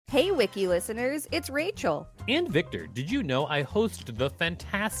Hey, Wiki listeners, it's Rachel. And Victor, did you know I host the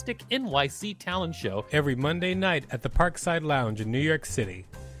fantastic NYC Talent Show every Monday night at the Parkside Lounge in New York City?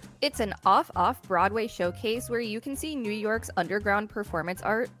 It's an off-Broadway showcase where you can see New York's underground performance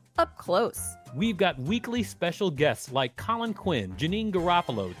art up close. We've got weekly special guests like Colin Quinn, Janine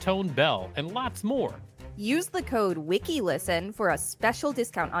Garofalo, Tone Bell, and lots more. Use the code WIKILISTEN for a special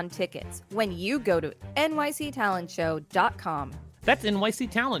discount on tickets when you go to nyctalentshow.com. That's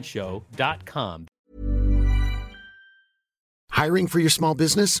nyctalentshow.com. Hiring for your small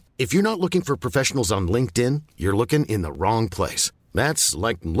business? If you're not looking for professionals on LinkedIn, you're looking in the wrong place. That's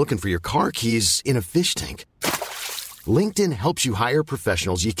like looking for your car keys in a fish tank. LinkedIn helps you hire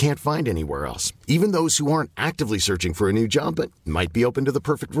professionals you can't find anywhere else, even those who aren't actively searching for a new job but might be open to the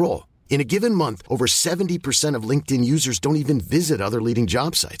perfect role. In a given month, over 70% of LinkedIn users don't even visit other leading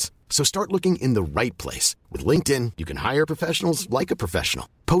job sites. So start looking in the right place. With LinkedIn, you can hire professionals like a professional.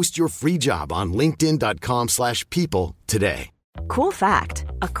 Post your free job on linkedin.com/people today. Cool fact,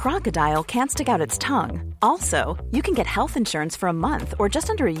 a crocodile can't stick out its tongue. Also, you can get health insurance for a month or just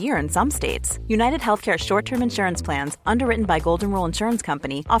under a year in some states. United Healthcare short-term insurance plans, underwritten by Golden Rule Insurance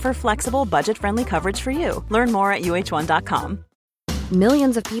Company, offer flexible, budget-friendly coverage for you. Learn more at uh1.com.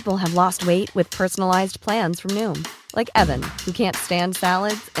 Millions of people have lost weight with personalized plans from Noom. Like Evan, who can't stand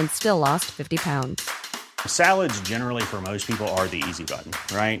salads and still lost 50 pounds. Salads generally for most people are the easy button,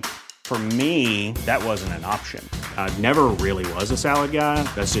 right? For me, that wasn't an option. I never really was a salad guy.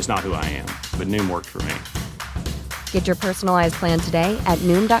 That's just not who I am. But Noom worked for me. Get your personalized plan today at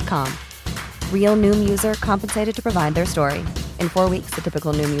Noom.com. Real Noom user compensated to provide their story. In 4 weeks, the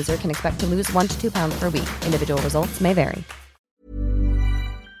typical Noom user can expect to lose 1 to 2 pounds per week. Individual results may vary.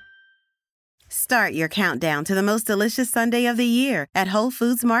 Start your countdown to the most delicious Sunday of the year at Whole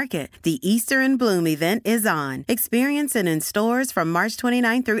Foods Market. The Easter in Bloom event is on. Experience it in stores from March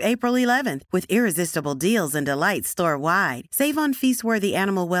 29th through April 11th with irresistible deals and delights store-wide. Save on feast-worthy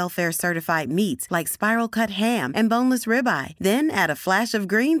animal welfare certified meats like spiral cut ham and boneless ribeye. Then add a flash of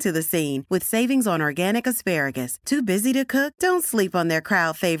green to the scene with savings on organic asparagus. Too busy to cook? Don't sleep on their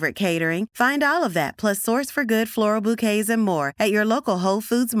crowd favorite catering. Find all of that plus Source for Good floral bouquets and more at your local Whole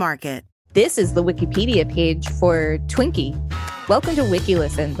Foods Market. This is the Wikipedia page for Twinkie. Welcome to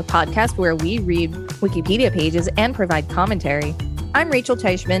WikiListen, the podcast where we read Wikipedia pages and provide commentary. I'm Rachel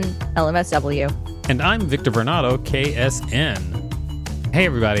Teichman, LMSW. And I'm Victor Vernado, KSN. Hey,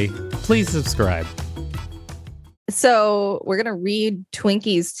 everybody, please subscribe. So we're going to read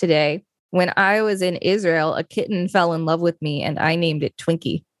Twinkies today. When I was in Israel, a kitten fell in love with me, and I named it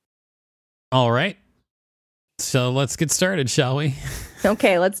Twinkie. All right. So let's get started, shall we?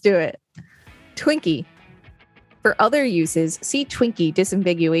 Okay, let's do it. Twinkie. For other uses, see Twinkie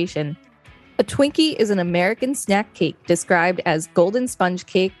disambiguation. A Twinkie is an American snack cake described as golden sponge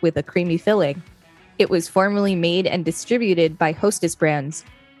cake with a creamy filling. It was formerly made and distributed by Hostess Brands.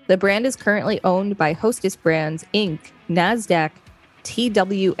 The brand is currently owned by Hostess Brands, Inc., NASDAQ,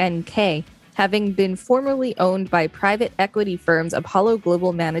 TWNK, having been formerly owned by private equity firms Apollo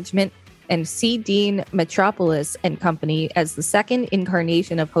Global Management and C. Dean Metropolis and Company as the second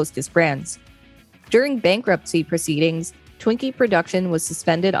incarnation of Hostess Brands. During bankruptcy proceedings, Twinkie production was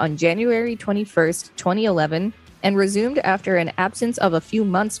suspended on January 21st, 2011, and resumed after an absence of a few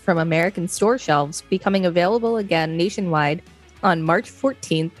months from American store shelves, becoming available again nationwide on March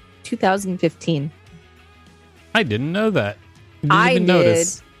 14th, 2015. I didn't know that. I even did.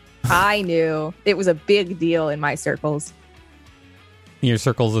 Notice. I knew. It was a big deal in my circles. Your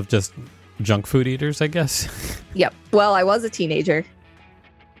circles of just junk food eaters, I guess. Yep. Well, I was a teenager.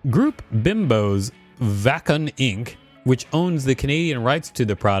 Group Bimbo's Vacon Inc., which owns the Canadian rights to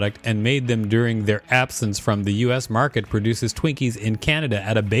the product and made them during their absence from the U.S. market, produces Twinkies in Canada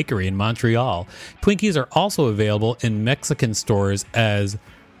at a bakery in Montreal. Twinkies are also available in Mexican stores as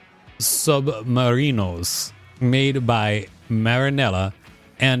Submarinos, made by Marinella,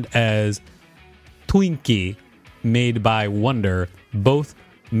 and as Twinkie, made by Wonder. Both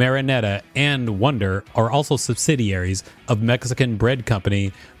Marinetta and Wonder are also subsidiaries of Mexican bread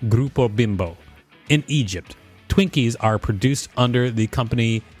company Grupo Bimbo. In Egypt, Twinkies are produced under the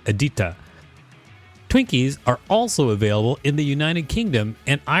company Edita. Twinkies are also available in the United Kingdom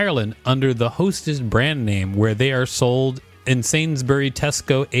and Ireland under the Hostess brand name, where they are sold in Sainsbury,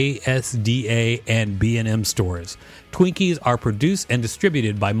 Tesco, ASDA, and B&M stores. Twinkies are produced and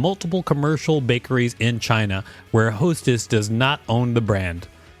distributed by multiple commercial bakeries in China, where Hostess does not own the brand.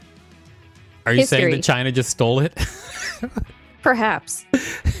 Are you saying that China just stole it? Perhaps.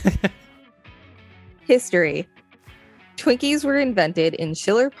 History. Twinkies were invented in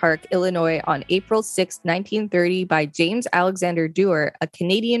Schiller Park, Illinois on April 6, 1930 by James Alexander Dewar, a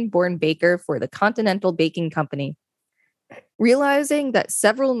Canadian-born baker for the Continental Baking Company. Realizing that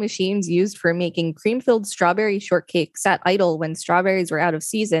several machines used for making cream-filled strawberry shortcake sat idle when strawberries were out of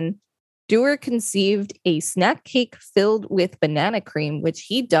season, Dewar conceived a snack cake filled with banana cream, which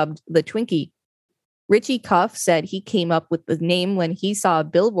he dubbed the Twinkie. Richie Cuff said he came up with the name when he saw a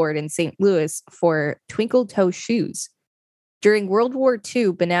billboard in St. Louis for twinkle toe shoes. During World War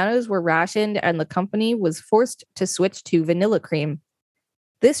II, bananas were rationed and the company was forced to switch to vanilla cream.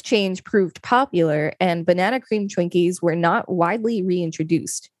 This change proved popular, and banana cream Twinkies were not widely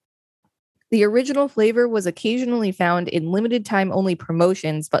reintroduced. The original flavor was occasionally found in limited time only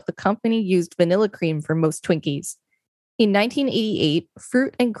promotions, but the company used vanilla cream for most Twinkies. In 1988,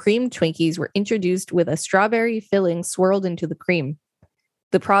 fruit and cream Twinkies were introduced with a strawberry filling swirled into the cream.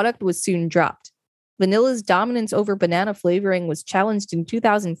 The product was soon dropped. Vanilla's dominance over banana flavoring was challenged in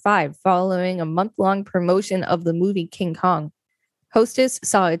 2005 following a month-long promotion of the movie King Kong. Hostess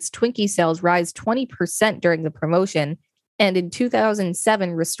saw its Twinkie sales rise 20% during the promotion, and in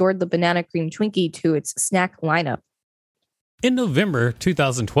 2007 restored the banana cream Twinkie to its snack lineup. In November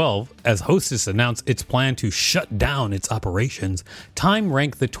 2012, as Hostess announced its plan to shut down its operations, Time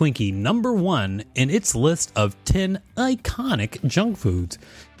ranked the Twinkie number 1 in its list of 10 iconic junk foods,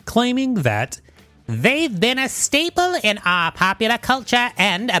 claiming that they've been a staple in our popular culture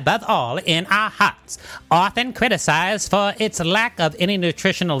and, above all, in our hearts. Often criticized for its lack of any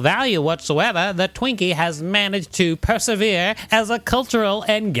nutritional value whatsoever, the Twinkie has managed to persevere as a cultural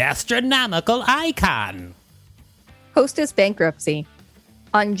and gastronomical icon. Hostess bankruptcy.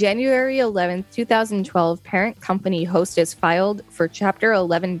 On January 11, 2012, parent company Hostess filed for Chapter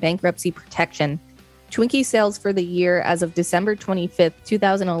 11 bankruptcy protection. Twinkie sales for the year as of December 25,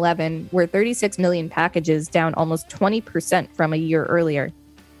 2011 were 36 million packages, down almost 20% from a year earlier.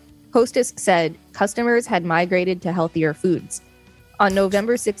 Hostess said customers had migrated to healthier foods. On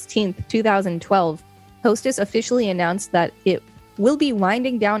November 16, 2012, Hostess officially announced that it will be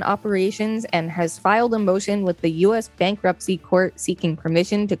winding down operations and has filed a motion with the U.S. bankruptcy court seeking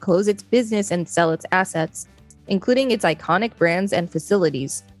permission to close its business and sell its assets, including its iconic brands and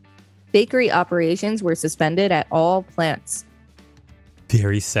facilities. Bakery operations were suspended at all plants.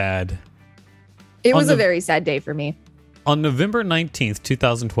 Very sad. It was a very sad day for me. On November 19th,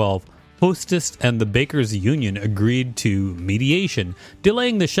 2012, Hostess and the Bakers Union agreed to mediation,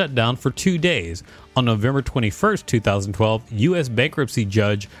 delaying the shutdown for 2 days. On November 21st, 2012, U.S. bankruptcy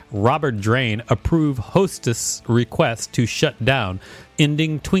judge Robert Drain approved Hostess' request to shut down,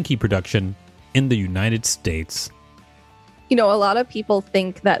 ending Twinkie production in the United States. You know, a lot of people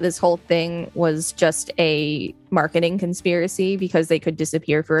think that this whole thing was just a marketing conspiracy because they could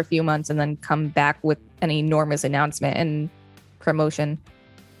disappear for a few months and then come back with an enormous announcement and promotion.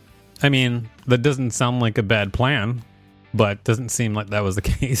 I mean, that doesn't sound like a bad plan, but doesn't seem like that was the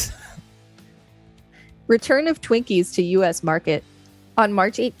case. Return of Twinkies to U.S. market. On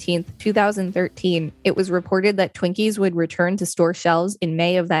March 18th, 2013, it was reported that Twinkies would return to store shelves in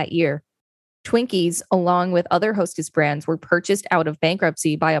May of that year. Twinkies, along with other Hostess brands, were purchased out of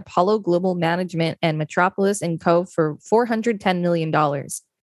bankruptcy by Apollo Global Management and Metropolis & Co. for $410 million.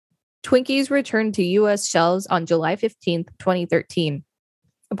 Twinkies returned to U.S. shelves on July 15th, 2013.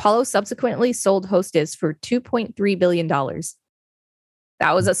 Apollo subsequently sold Hostess for $2.3 billion.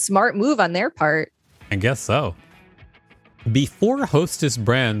 That was a smart move on their part. I guess so. Before Hostess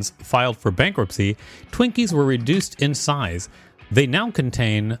brands filed for bankruptcy, Twinkies were reduced in size. They now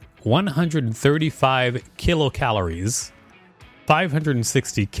contain 135 kilocalories,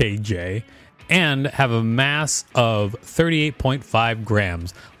 560 kJ, and have a mass of 38.5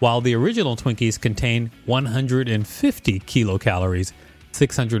 grams, while the original Twinkies contain 150 kilocalories,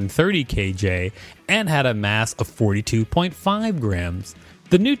 630 kJ, and had a mass of 42.5 grams.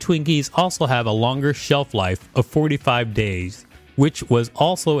 The new Twinkies also have a longer shelf life of 45 days, which was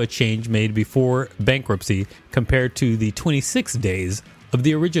also a change made before bankruptcy compared to the 26 days of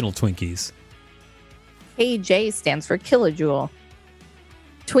the original Twinkies. KJ stands for kilojoule.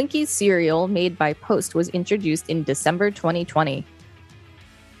 Twinkies cereal made by Post was introduced in December 2020.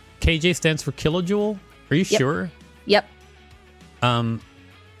 KJ stands for kilojoule? Are you sure? Yep.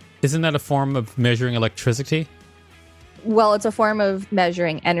 Isn't that a form of measuring electricity? Well, it's a form of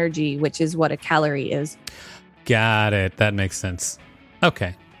measuring energy, which is what a calorie is. Got it. That makes sense.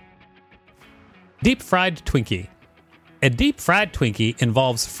 Okay. Deep fried Twinkie. A deep fried Twinkie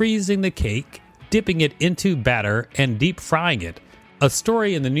involves freezing the cake, dipping it into batter, and deep frying it. A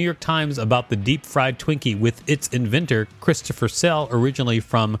story in the New York Times about the deep-fried Twinkie with its inventor, Christopher Sell, originally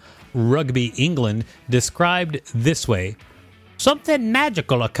from Rugby, England, described this way. Something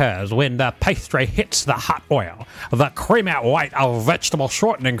magical occurs when the pastry hits the hot oil. The creamy white of vegetable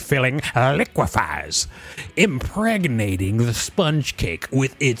shortening filling liquefies, impregnating the sponge cake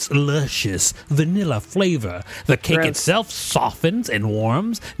with its luscious vanilla flavor. The cake itself softens and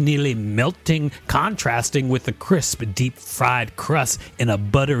warms, nearly melting, contrasting with the crisp, deep-fried crust in a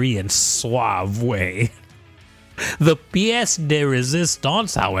buttery and suave way. The pièce de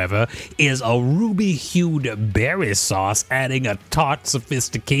résistance, however, is a ruby-hued berry sauce, adding a tart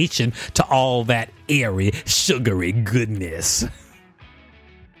sophistication to all that airy, sugary goodness.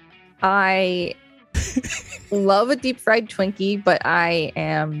 I love a deep-fried Twinkie, but I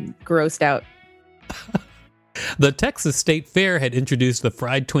am grossed out. The Texas State Fair had introduced the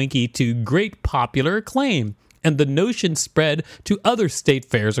fried Twinkie to great popular acclaim, and the notion spread to other state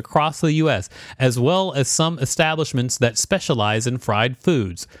fairs across the U.S., as well as some establishments that specialize in fried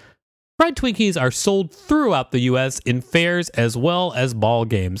foods. Fried Twinkies are sold throughout the U.S. in fairs as well as ball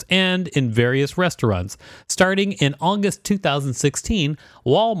games and in various restaurants. Starting in August 2016,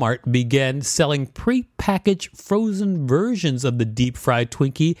 Walmart began selling pre-packaged frozen versions of the deep-fried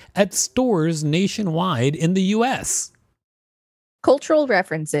Twinkie at stores nationwide in the U.S. Cultural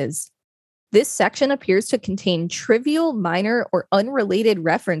references. This section appears to contain trivial, minor, or unrelated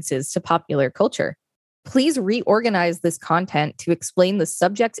references to popular culture. Please reorganize this content to explain the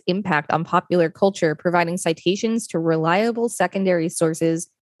subject's impact on popular culture, providing citations to reliable secondary sources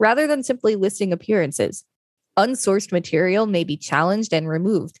rather than simply listing appearances. Unsourced material may be challenged and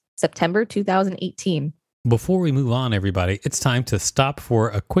removed. September 2018. Before we move on, everybody, it's time to stop for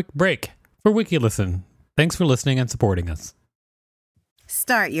a quick break for WikiListen. Thanks for listening and supporting us.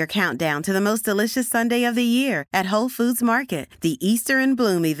 Start your countdown to the most delicious Sunday of the year at Whole Foods Market. The Easter in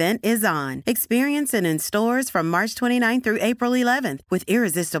Bloom event is on. Experience it in stores from March 29th through April 11th with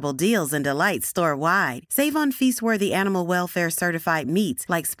irresistible deals and delights store-wide. Save on feast-worthy animal welfare certified meats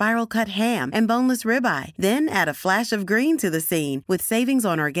like spiral cut ham and boneless ribeye. Then add a flash of green to the scene with savings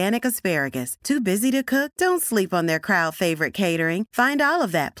on organic asparagus. Too busy to cook? Don't sleep on their crowd favorite catering. Find all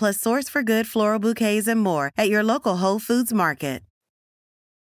of that plus source for good floral bouquets and more at your local Whole Foods Market.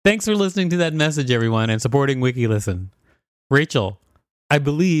 Thanks for listening to that message, everyone, and supporting WikiListen. Rachel, I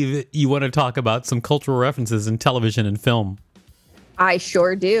believe you want to talk about some cultural references in television and film. I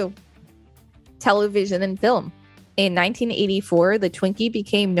sure do. Television and film. In 1984, the Twinkie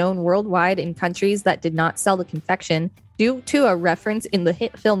became known worldwide in countries that did not sell the confection due to a reference in the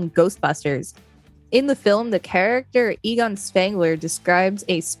hit film Ghostbusters. In the film, the character Egon Spengler describes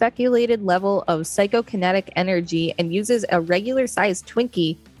a speculated level of psychokinetic energy and uses a regular-sized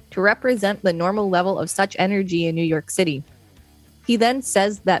Twinkie to represent the normal level of such energy in New York City. He then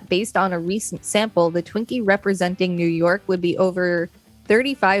says that based on a recent sample, the Twinkie representing New York would be over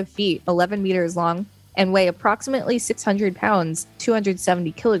 35 feet, 11 meters long, and weigh approximately 600 pounds,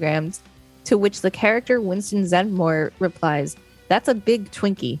 270 kilograms, to which the character Winston Zeddemore replies, "That's a big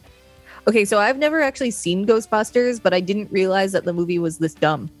Twinkie." Okay, so I've never actually seen Ghostbusters, but I didn't realize that the movie was this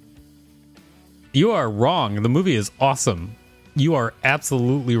dumb. You are wrong. The movie is awesome. You are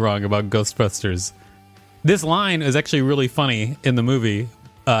absolutely wrong about Ghostbusters. This line is actually really funny in the movie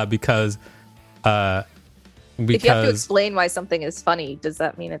because if you have to explain why something is funny, does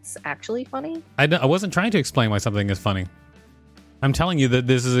that mean it's actually funny? I wasn't trying to explain why something is funny. I'm telling you that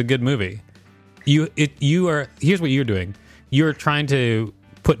this is a good movie. Here's what you're doing. You're trying to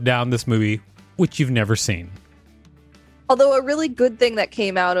put down this movie, which you've never seen. Although a really good thing that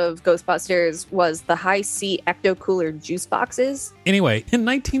came out of Ghostbusters was the high-C ecto-cooler juice boxes. Anyway, in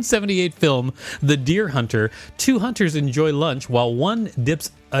 1978 film, The Deer Hunter, two hunters enjoy lunch while one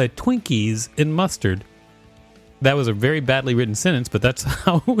dips a Twinkies in mustard. That was a very badly written sentence, but that's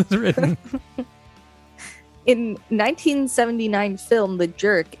how it was written. In 1979 film The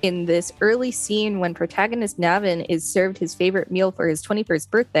Jerk, in this early scene when protagonist Navin is served his favorite meal for his 21st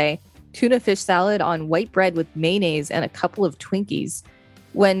birthday, tuna fish salad on white bread with mayonnaise and a couple of Twinkies.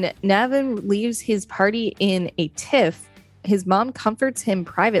 When Navin leaves his party in a tiff, his mom comforts him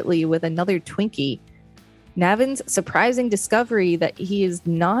privately with another Twinkie. Navin's surprising discovery that he is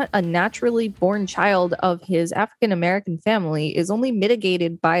not a naturally born child of his African-American family is only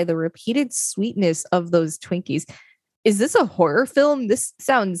mitigated by the repeated sweetness of those Twinkies. Is this a horror film? This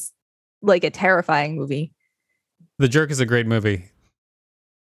sounds like a terrifying movie. The Jerk is a great movie.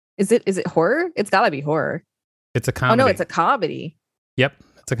 Is it horror? It's gotta be horror. It's a comedy. Oh no, it's a comedy. Yep,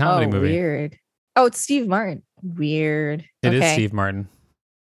 it's a comedy movie. Weird. Oh, it's Steve Martin. Weird. It is Steve Martin.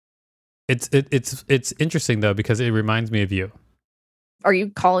 It's interesting though because it reminds me of you. Are you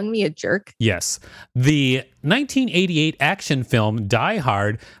calling me a jerk? Yes. The 1988 action film Die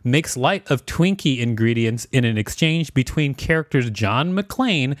Hard makes light of Twinkie ingredients in an exchange between characters John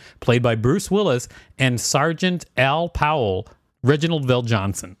McClane, played by Bruce Willis, and Sergeant Al Powell, Reginald Vell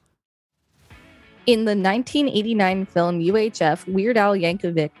Johnson. In the 1989 film UHF, Weird Al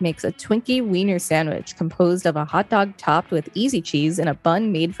Yankovic makes a Twinkie wiener sandwich composed of a hot dog topped with easy cheese and a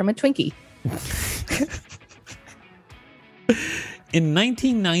bun made from a Twinkie. In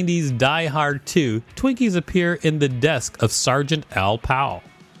 1990's Die Hard 2, Twinkies appear in the desk of Sergeant Al Powell.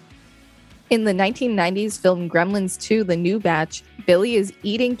 In the 1990s film Gremlins 2, The New Batch, Billy is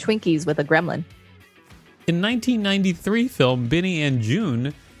eating Twinkies with a gremlin. In 1993 film Benny and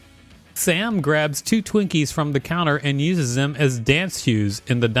June, Sam grabs 2 Twinkies from the counter and uses them as dance shoes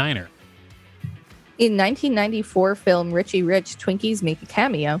in the diner. In 1994 film Richie Rich, Twinkies make a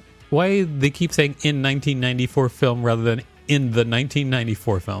cameo. Why they keep saying in 1994 film rather than in the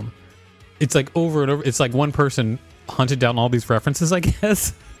 1994 film? It's like over and over. It's like one person hunted down all these references, I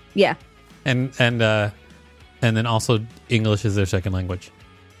guess. Yeah. And then also English is their second language.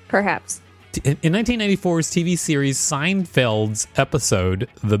 Perhaps. In 1994's TV series Seinfeld's episode,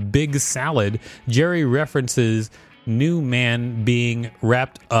 The Big Salad, Jerry references new man being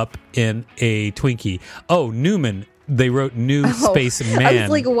wrapped up in a Twinkie. Oh, Newman. They wrote new space man. I was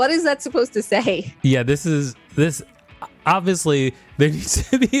like, what is that supposed to say? Yeah, this obviously there needs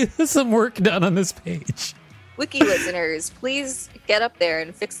to be some work done on this page. Wiki listeners, please get up there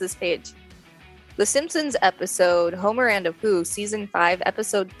and fix this page. The Simpsons episode Homer and Apu, Season 5,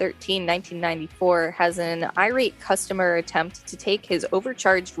 Episode 13, 1994, has an irate customer attempt to take his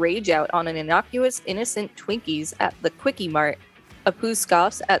overcharged rage out on an innocuous, innocent Twinkies at the Quickie Mart. Apu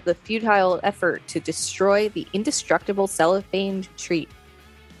scoffs at the futile effort to destroy the indestructible cellophane treat.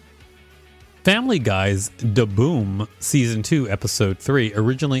 Family Guy's Da Boom, Season 2, Episode 3,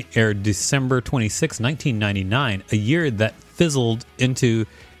 originally aired December 26, 1999, a year that fizzled into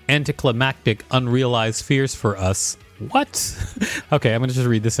anticlimactic, unrealized fears for us. What? Okay, I'm going to just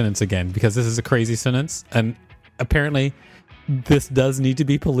read the sentence again because this is a crazy sentence, and apparently this does need to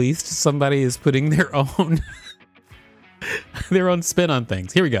be policed. Somebody is putting their own spin on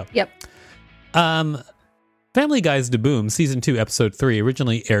things. Here we go. Yep. Family Guy's Da Boom, Season 2, Episode 3,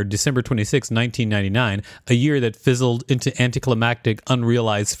 originally aired December 26, 1999, a year that fizzled into anticlimactic,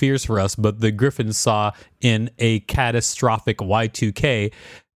 unrealized fears for us, but the Griffins saw in a catastrophic Y2K.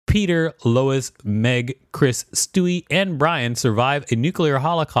 Peter, Lois, Meg, Chris, Stewie, and Brian survive a nuclear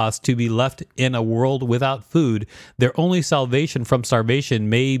holocaust to be left in a world without food. Their only salvation from starvation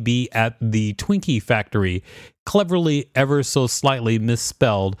may be at the Twinkie factory. Cleverly, ever so slightly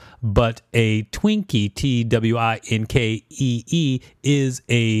misspelled, but a Twinkie, T-W-I-N-K-E-E, is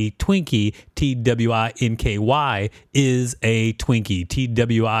a Twinkie, T-W-I-N-K-Y, is a Twinkie,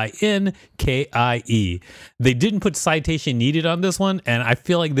 T-W-I-N-K-I-E. They didn't put citation needed on this one, and I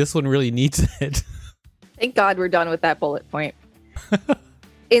feel like this one really needs it. Thank God we're done with that bullet point.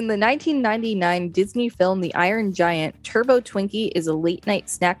 In the 1999 Disney film The Iron Giant, Turbo Twinkie is a late-night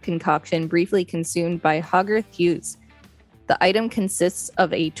snack concoction briefly consumed by Hogarth Hughes. The item consists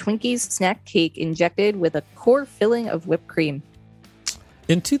of a Twinkies snack cake injected with a core filling of whipped cream.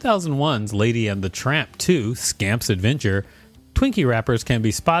 In 2001's Lady and the Tramp 2, Scamp's Adventure, Twinkie wrappers can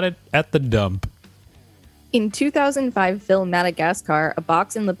be spotted at the dump. In 2005 film Madagascar, a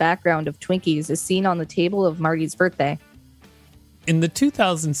box in the background of Twinkies is seen on the table of Marty's birthday. In the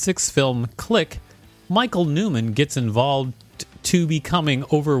 2006 film Click, Michael Newman gets involved to becoming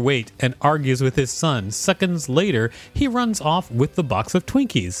overweight and argues with his son. Seconds later, he runs off with the box of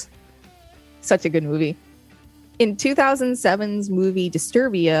Twinkies. Such a good movie. In 2007's movie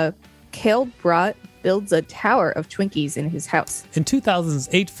Disturbia, Cale Brott builds a tower of Twinkies in his house. In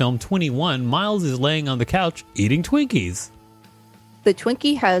 2008 film 21, Miles is laying on the couch eating Twinkies. The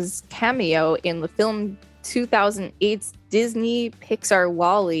Twinkie has cameo in the film 2008's Disney Pixar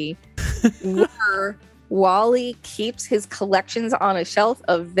WALL-E, where WALL-E keeps his collections on a shelf.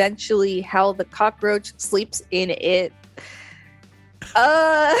 Eventually, how the cockroach sleeps in it.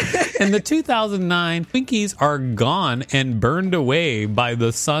 In the 2009, Twinkies are gone and burned away by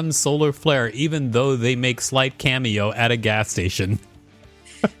the sun's solar flare, even though they make slight cameo at a gas station.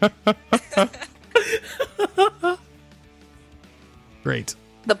 Great.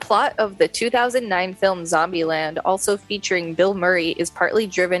 The plot of the 2009 film Zombieland, also featuring Bill Murray, is partly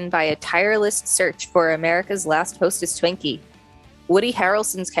driven by a tireless search for America's last hostess Twinkie. Woody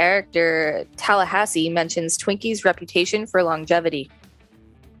Harrelson's character, Tallahassee, mentions Twinkie's reputation for longevity.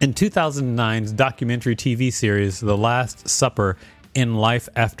 In 2009's documentary TV series The Last Supper, in Life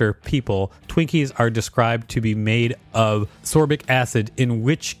After People, Twinkies are described to be made of sorbic acid, in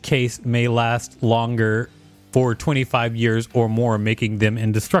which case may last longer for 25 years or more, making them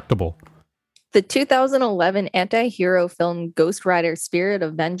indestructible. The 2011 anti-hero film Ghost Rider Spirit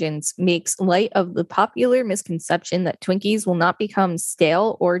of Vengeance makes light of the popular misconception that Twinkies will not become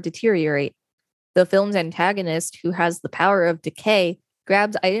stale or deteriorate. The film's antagonist, who has the power of decay,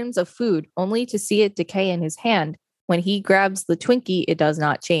 grabs items of food only to see it decay in his hand. When he grabs the Twinkie, it does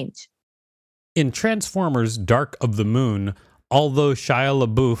not change. In Transformers Dark of the Moon, although Shia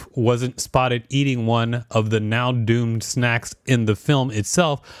LaBeouf wasn't spotted eating one of the now doomed snacks in the film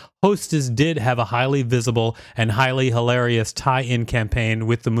itself, Hostess did have a highly visible and highly hilarious tie-in campaign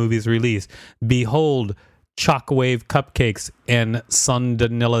with the movie's release. Behold, Chalkwave Cupcakes and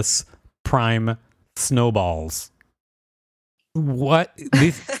Sundanillis Prime Snowballs. What?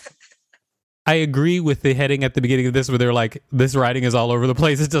 I agree with the heading at the beginning of this where they're like, this writing is all over the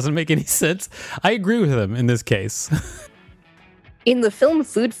place. It doesn't make any sense. I agree with them in this case. In the film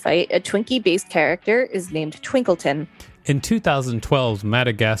Food Fight, a Twinkie-based character is named Twinkleton. In 2012's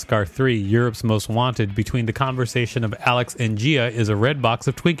Madagascar 3, Europe's Most Wanted, between the conversation of Alex and Gia is a red box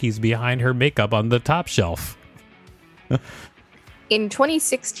of Twinkies behind her makeup on the top shelf. In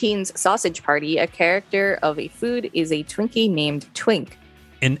 2016's Sausage Party, a character of a food is a Twinkie named Twink.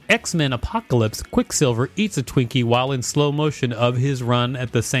 In X-Men Apocalypse, Quicksilver eats a Twinkie while in slow motion of his run,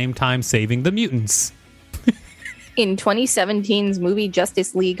 at the same time saving the mutants. In 2017's movie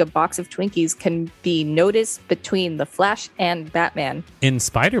Justice League, a box of Twinkies can be noticed between The Flash and Batman. In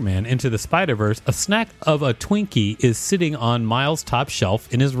Spider-Man Into the Spider-Verse, a snack of a Twinkie is sitting on Miles' top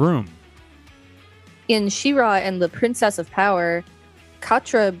shelf in his room. In She-Ra and the Princess of Power,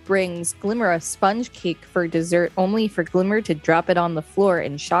 Katra brings Glimmer a sponge cake for dessert, only for Glimmer to drop it on the floor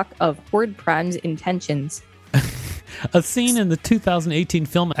in shock of Horde Prime's intentions. A scene in the 2018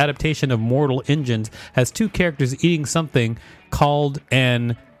 film adaptation of Mortal Engines has two characters eating something called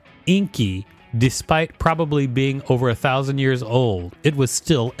an Inky. Despite probably being over 1,000 years old, it was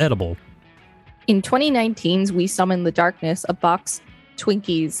still edible. In 2019's We Summon the Darkness, a box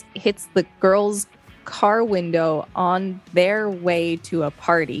Twinkies hits the girl's car window on their way to a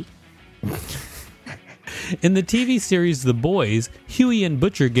party. In the TV series The Boys, Huey and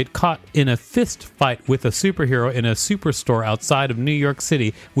Butcher get caught in a fist fight with a superhero in a superstore outside of New York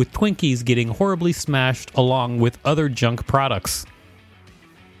City, with Twinkies getting horribly smashed along with other junk products.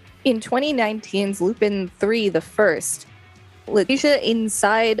 In 2019's Lupin 3: The First, Letitia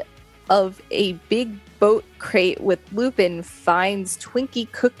inside of a big boat crate with Lupin finds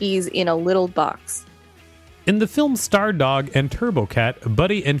Twinkie cookies in a little box. In the film Stardog and TurboCat,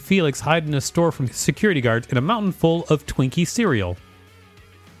 Buddy and Felix hide in a store from security guards in a mountain full of Twinkie cereal.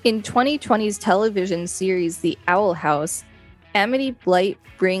 In 2020's television series The Owl House, Amity Blight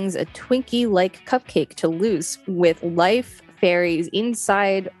brings a Twinkie-like cupcake to Luce with life fairies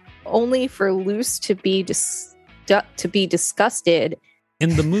inside, only for Luce to be disgusted.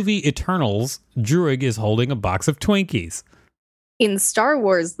 In the movie Eternals, Druig is holding a box of Twinkies. In Star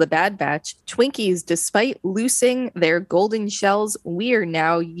Wars The Bad Batch, Twinkies, despite losing their golden shells, are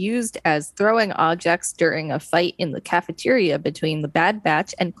now used as throwing objects during a fight in the cafeteria between the Bad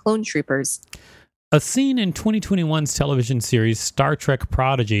Batch and clone troopers. A scene in 2021's television series Star Trek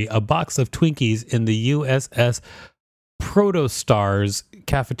Prodigy, a box of Twinkies in the USS Protostar's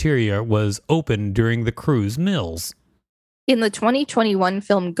cafeteria was opened during the crew's meals. In the 2021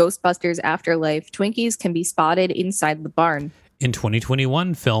 film Ghostbusters Afterlife, Twinkies can be spotted inside the barn. In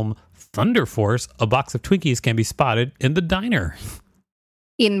 2021 film Thunder Force, a box of Twinkies can be spotted in the diner.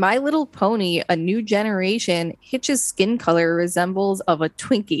 In My Little Pony, A New Generation, Hitch's skin color resembles of a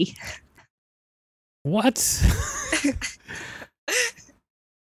Twinkie. What?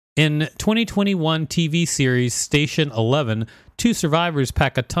 In 2021 TV series Station 11, two survivors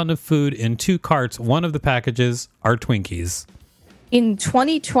pack a ton of food in two carts. One of the packages are Twinkies. In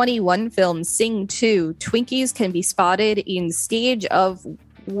 2021 film Sing 2, Twinkies can be spotted in stage of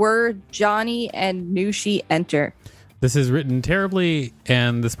Where Johnny and Nushi Enter. This is written terribly,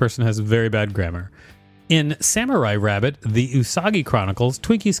 and this person has very bad grammar. In Samurai Rabbit, The Usagi Chronicles,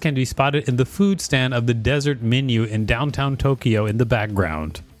 Twinkies can be spotted in the food stand of the Desert Menu in downtown Tokyo in the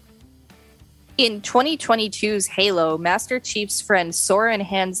background. In 2022's Halo, Master Chief's friend Soren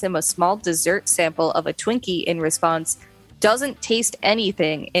hands him a small dessert sample of a Twinkie in response, "Doesn't taste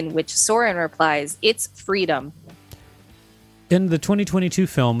anything," in which Soren replies, "It's freedom." In the 2022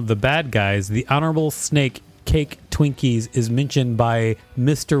 film The Bad Guys, the Honorable Snake Cake Twinkies is mentioned by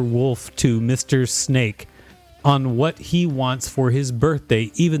Mr. Wolf to Mr. Snake on what he wants for his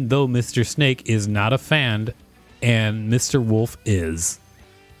birthday, even though Mr. Snake is not a fan and Mr. Wolf is...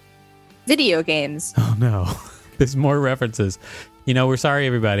 Video games. Oh, no. There's more references. You know, we're sorry,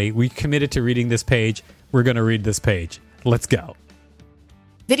 everybody. We committed to reading this page. We're going to read this page. Let's go.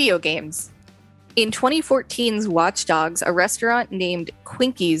 Video games. In 2014's Watch Dogs, a restaurant named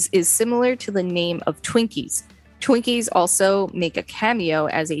Twinkies is similar to the name of Twinkies. Twinkies also make a cameo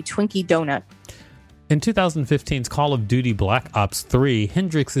as a Twinkie donut. In 2015's Call of Duty Black Ops 3,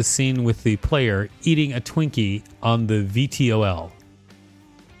 Hendrix is seen with the player eating a Twinkie on the VTOL.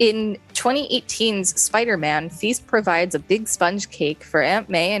 In 2018's Spider-Man, Feast provides a big sponge cake for Aunt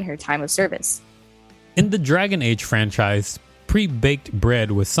May in her time of service. In the Dragon Age franchise, pre-baked bread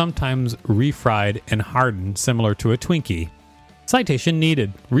was sometimes refried and hardened, similar to a Twinkie. Citation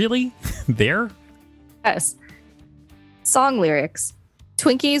needed. Really? There? Yes. Song lyrics.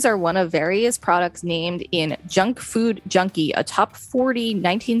 Twinkies are one of various products named in Junk Food Junkie, a top 40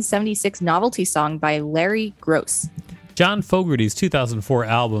 1976 novelty song by Larry Gross. John Fogerty's 2004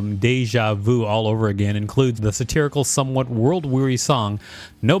 album Deja Vu All Over Again includes the satirical, somewhat world-weary song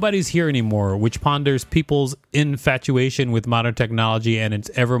Nobody's Here Anymore, which ponders people's infatuation with modern technology and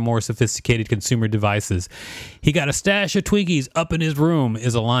its ever more sophisticated consumer devices. He got a stash of Twinkies up in his room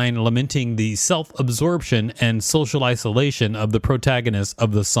is a line lamenting the self-absorption and social isolation of the protagonist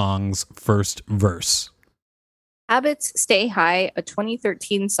of the song's first verse. Habits Stay High, a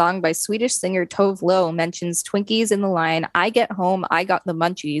 2013 song by Swedish singer Tove Lo, mentions Twinkies in the line, I get home, I got the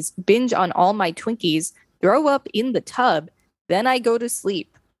munchies, binge on all my Twinkies, throw up in the tub, then I go to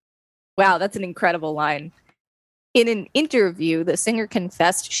sleep. Wow, that's an incredible line. In an interview, the singer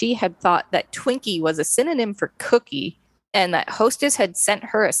confessed she had thought that Twinkie was a synonym for cookie, and that Hostess had sent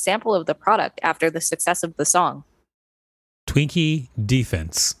her a sample of the product after the success of the song. Twinkie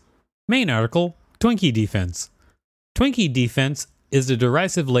defense. Main article, Twinkie defense. Twinkie defense is a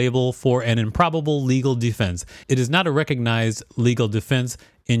derisive label for an improbable legal defense. It is not a recognized legal defense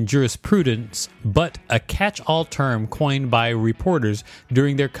in jurisprudence, but a catch-all term coined by reporters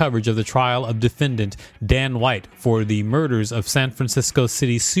during their coverage of the trial of defendant Dan White for the murders of San Francisco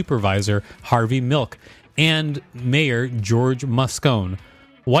City Supervisor Harvey Milk and Mayor George Moscone.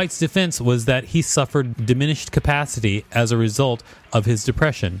 White's defense was that he suffered diminished capacity as a result of his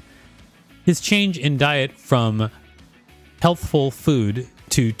depression. His change in diet from healthful food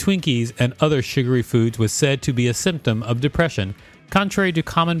to Twinkies and other sugary foods was said to be a symptom of depression. Contrary to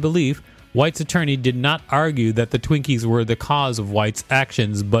common belief, White's attorney did not argue that the Twinkies were the cause of White's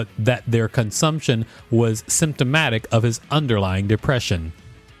actions, but that their consumption was symptomatic of his underlying depression.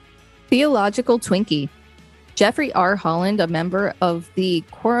 Theological Twinkie. Jeffrey R. Holland, a member of the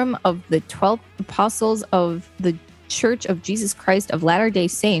Quorum of the 12 Apostles of the Church of Jesus Christ of Latter-day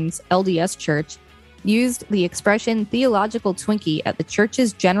Saints, LDS Church, used the expression theological Twinkie at the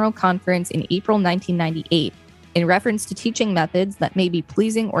church's general conference in April 1998 in reference to teaching methods that may be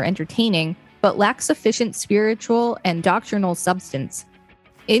pleasing or entertaining, but lack sufficient spiritual and doctrinal substance.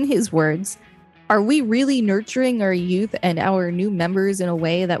 In his words, are we really nurturing our youth and our new members in a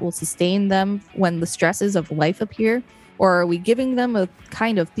way that will sustain them when the stresses of life appear? Or are we giving them a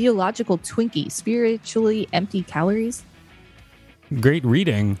kind of theological Twinkie, spiritually empty calories? Great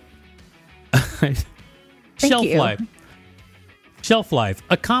reading. Shelf life. Shelf life.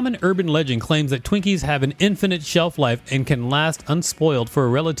 A common urban legend claims that Twinkies have an infinite shelf life and can last unspoiled for a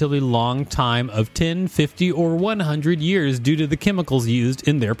relatively long time of 10, 50, or 100 years due to the chemicals used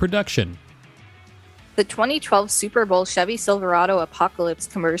in their production. The 2012 Super Bowl Chevy Silverado Apocalypse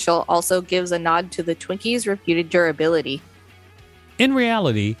commercial also gives a nod to the Twinkies' reputed durability. In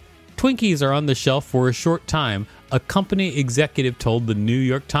reality, Twinkies are on the shelf for a short time. A company executive told the New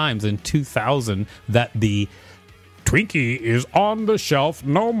York Times in 2000 that the Twinkie is on the shelf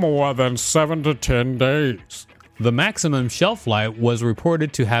no more than 7 to 10 days. The maximum shelf life was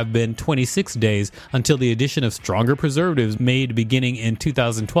reported to have been 26 days until the addition of stronger preservatives made beginning in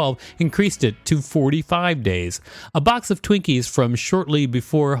 2012 increased it to 45 days. A box of Twinkies from shortly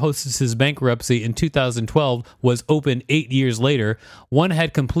before Hostess's bankruptcy in 2012 was opened 8 years later. One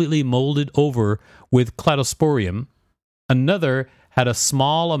had completely molded over with cladosporium. Another had a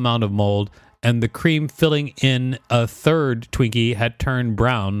small amount of mold, and the cream filling in a third Twinkie had turned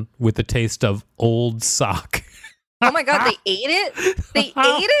brown with the taste of old sock. Oh my God, they ate it? They ate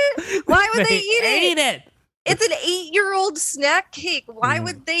it? Why would they eat ate it? It's an 8-year-old snack cake. Why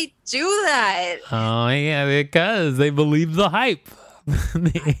would they do that? Oh, yeah, because they believed the hype.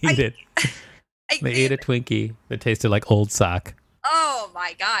 They ate it. They ate a Twinkie that tasted like old sock. Oh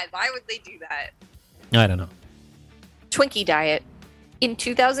my God, why would they do that? I don't know. Twinkie diet. In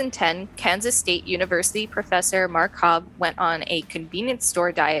 2010, Kansas State University professor Mark Hobb went on a convenience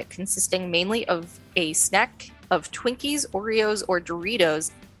store diet consisting mainly of a snack of Twinkies, Oreos, or Doritos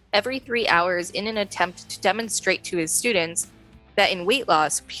every 3 hours in an attempt to demonstrate to his students that in weight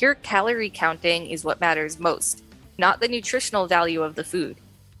loss, pure calorie counting is what matters most, not the nutritional value of the food.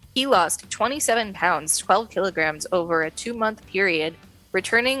 He lost 27 pounds, 12 kilograms over a 2-month period,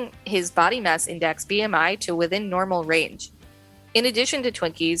 returning his body mass index BMI to within normal range. In addition to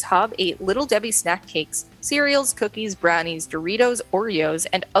Twinkies, Hobb ate Little Debbie snack cakes, cereals, cookies, brownies, Doritos, Oreos,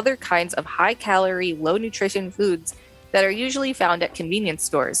 and other kinds of high-calorie, low-nutrition foods that are usually found at convenience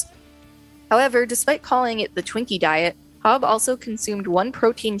stores. However, despite calling it the Twinkie diet, Hobb also consumed 1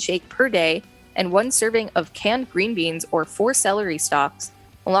 protein shake per day and 1 serving of canned green beans or 4 celery stalks,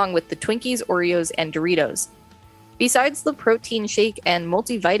 along with the Twinkies, Oreos, and Doritos. Besides the protein shake and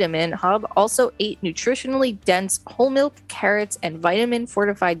multivitamin, Hobb also ate nutritionally dense whole milk, carrots, and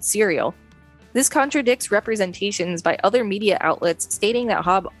vitamin-fortified cereal. This contradicts representations by other media outlets stating that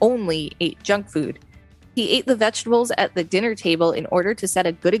Hobb only ate junk food. He ate the vegetables at the dinner table in order to set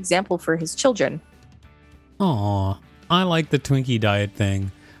a good example for his children. Aw, I like the Twinkie diet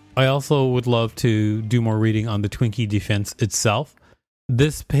thing. I also would love to do more reading on the Twinkie defense itself.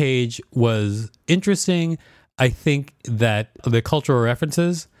 This page was interesting. I think that the cultural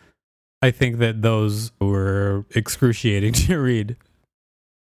references, I think that those were excruciating to read.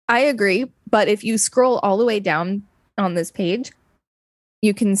 I agree, but if you scroll all the way down on this page,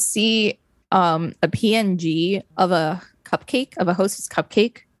 you can see a PNG of a cupcake, of a Hostess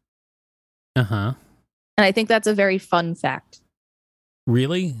cupcake. Uh-huh. And I think that's a very fun fact.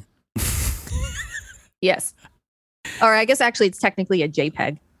 Really? Yes. Or I guess actually it's technically a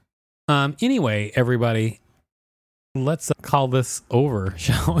JPEG. Anyway, everybody, let's call this over,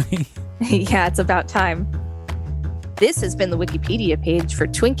 shall we? Yeah, it's about time. This has been the Wikipedia page for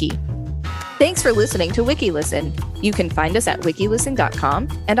Twinkie. Thanks for listening to WikiListen. You can find us at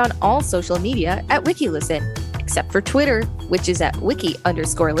wikilisten.com and on all social media at WikiListen, except for Twitter, which is at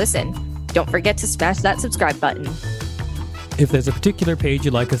wiki_listen. Don't forget to smash that subscribe button. If there's a particular page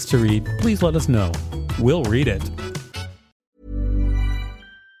you'd like us to read, please let us know. We'll read it.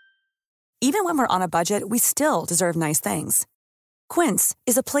 Even when we're on a budget, we still deserve nice things. Quince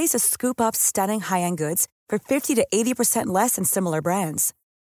is a place to scoop up stunning high-end goods for 50 to 80% less than similar brands.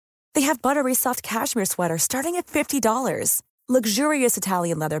 They have buttery soft cashmere sweaters starting at $50, luxurious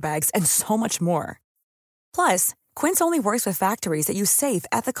Italian leather bags, and so much more. Plus, Quince only works with factories that use safe,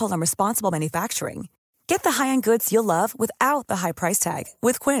 ethical, and responsible manufacturing. Get the high-end goods you'll love without the high price tag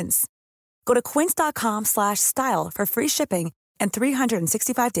with Quince. Go to quince.com/style for free shipping and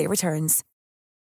 365-day returns.